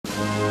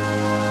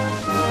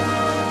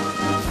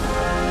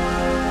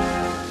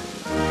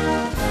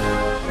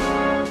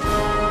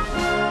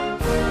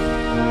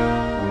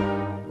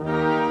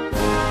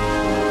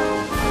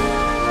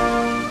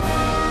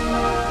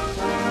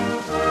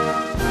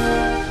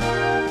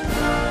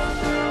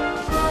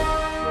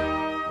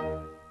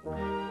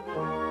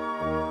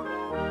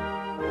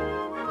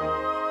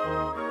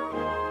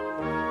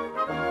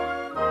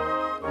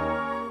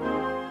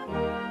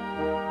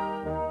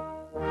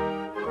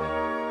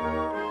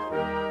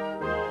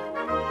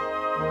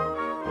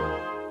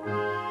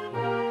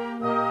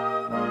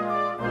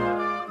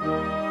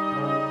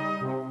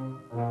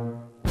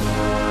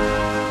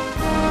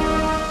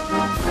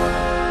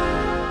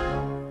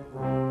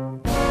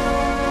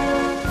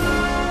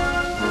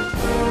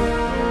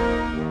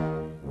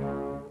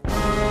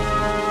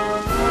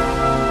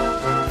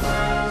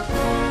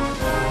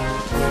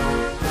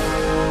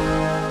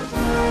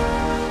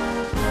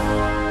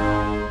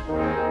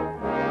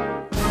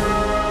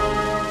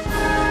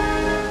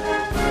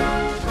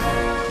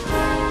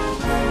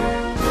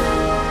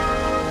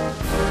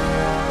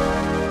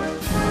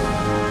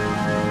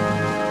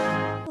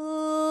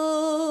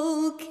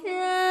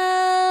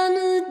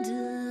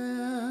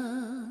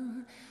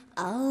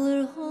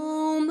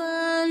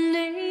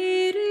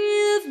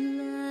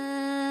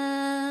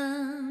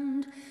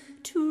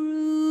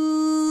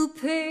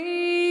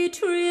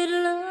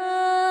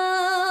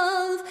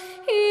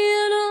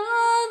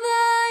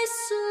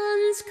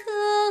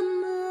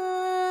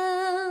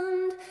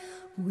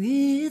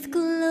With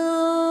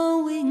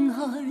glowing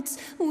hearts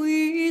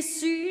we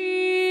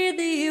see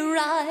thee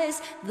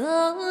rise,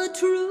 the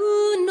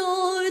true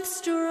north,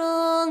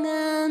 strong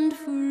and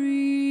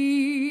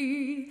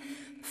free.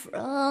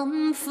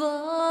 From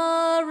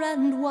far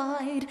and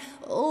wide,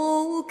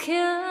 O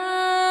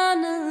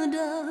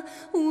Canada,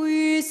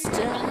 we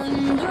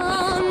stand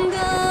on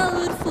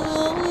guard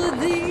for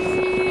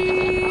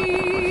thee.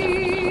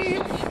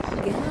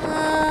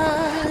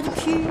 God,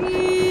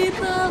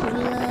 keep our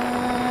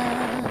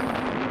land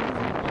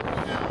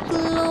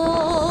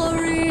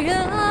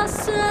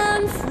glorious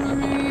and free.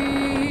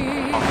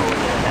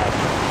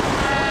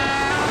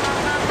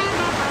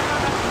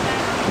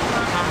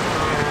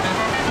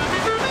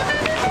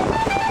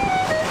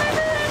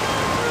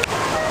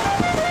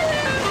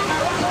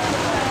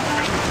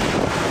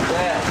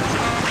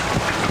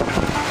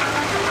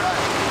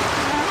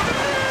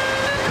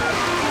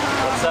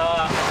 What's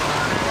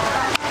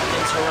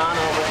in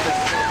Toronto with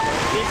this?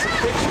 Need some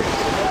pictures.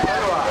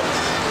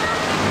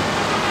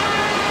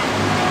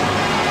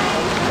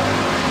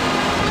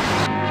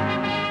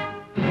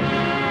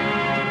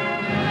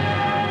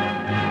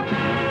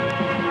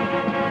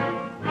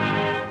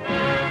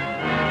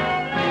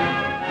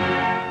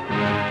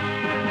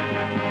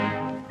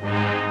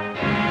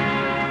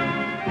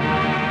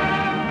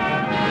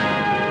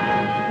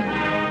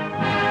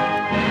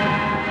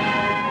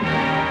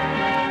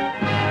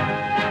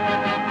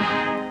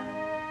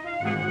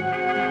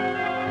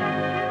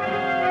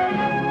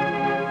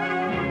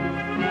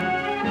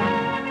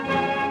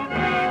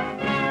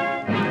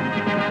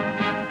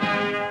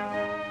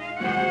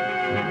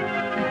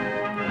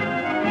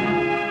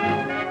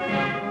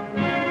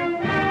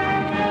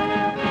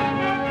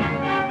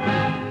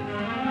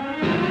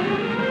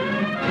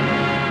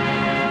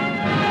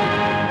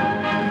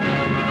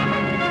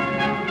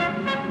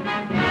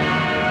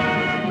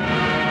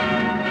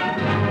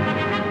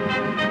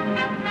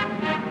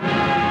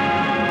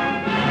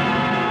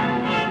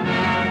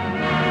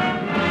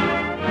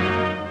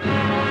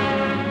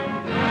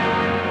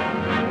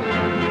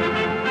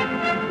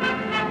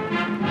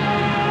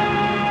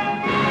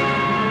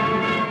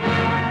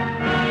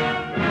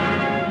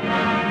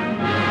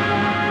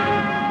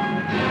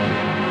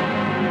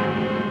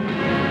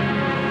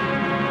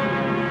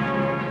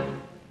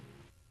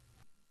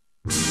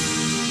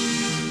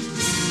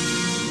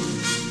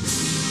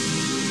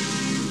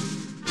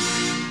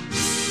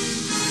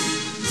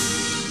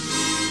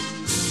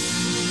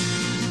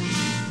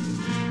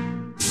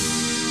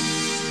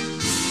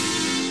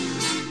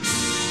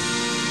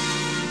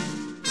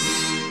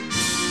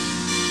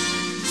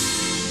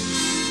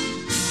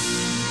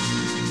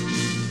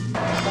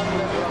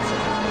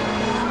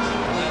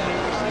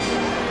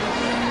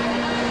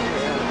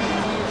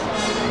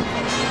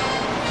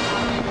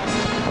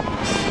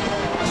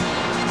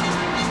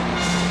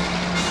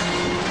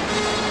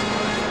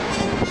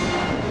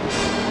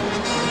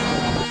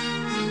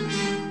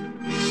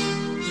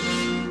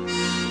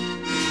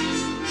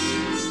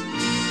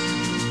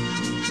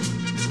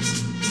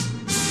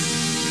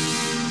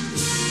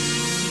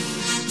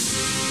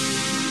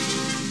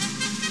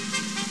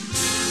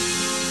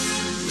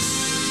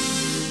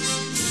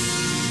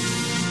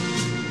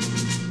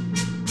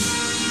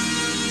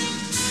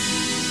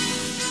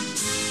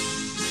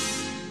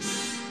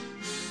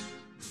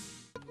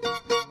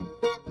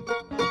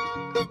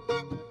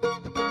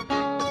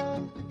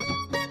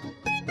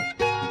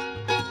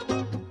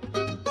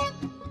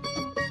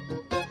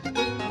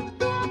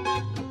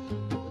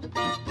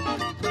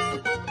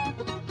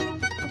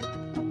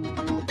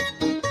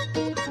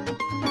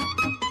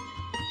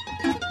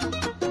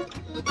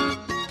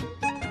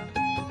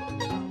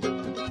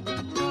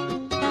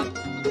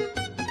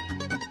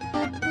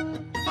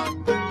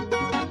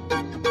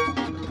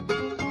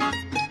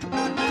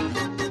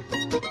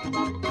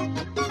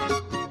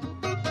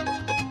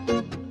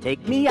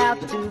 Take me out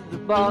to the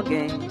ball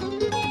game.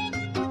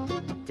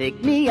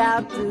 Take me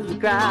out to the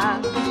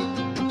crowd.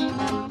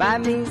 Buy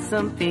me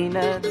some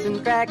peanuts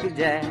and Cracker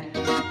Jack.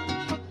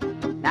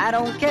 I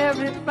don't care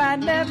if I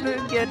never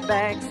get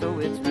back, so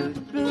it's root,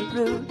 root,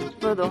 root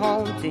for the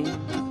home team.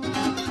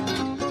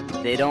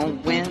 If they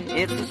don't win,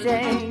 it's a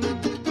shame.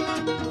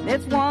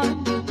 It's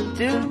 1,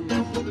 2,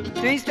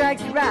 3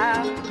 strikes you're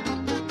out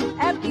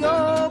at the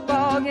old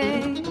ball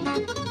game.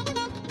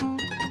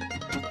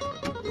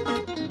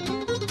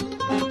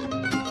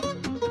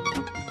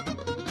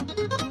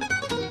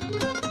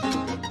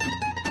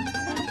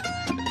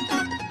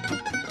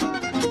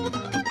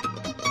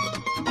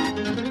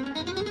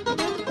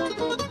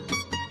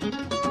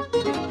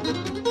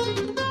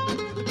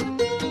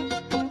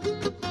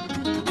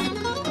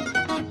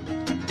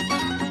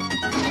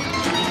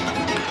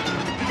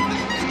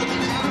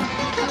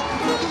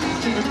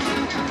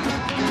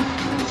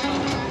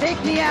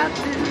 Take me out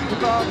to the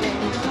ball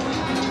game.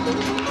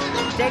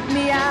 Take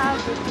me out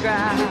to the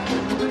crowd.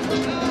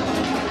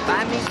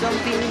 Buy me some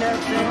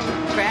peanuts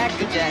and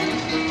Cracker Jack.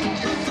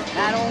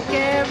 I don't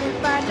care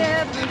if I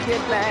never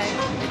get back.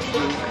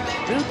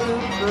 Root,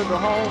 root for the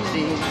home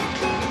team.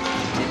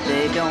 If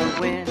they don't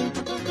win,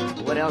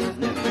 what else is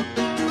there?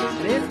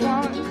 It's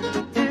 1,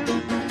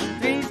 2,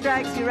 3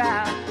 strikes you're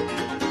out.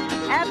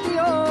 At the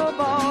old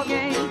ball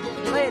game,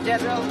 play it,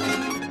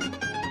 Jethro.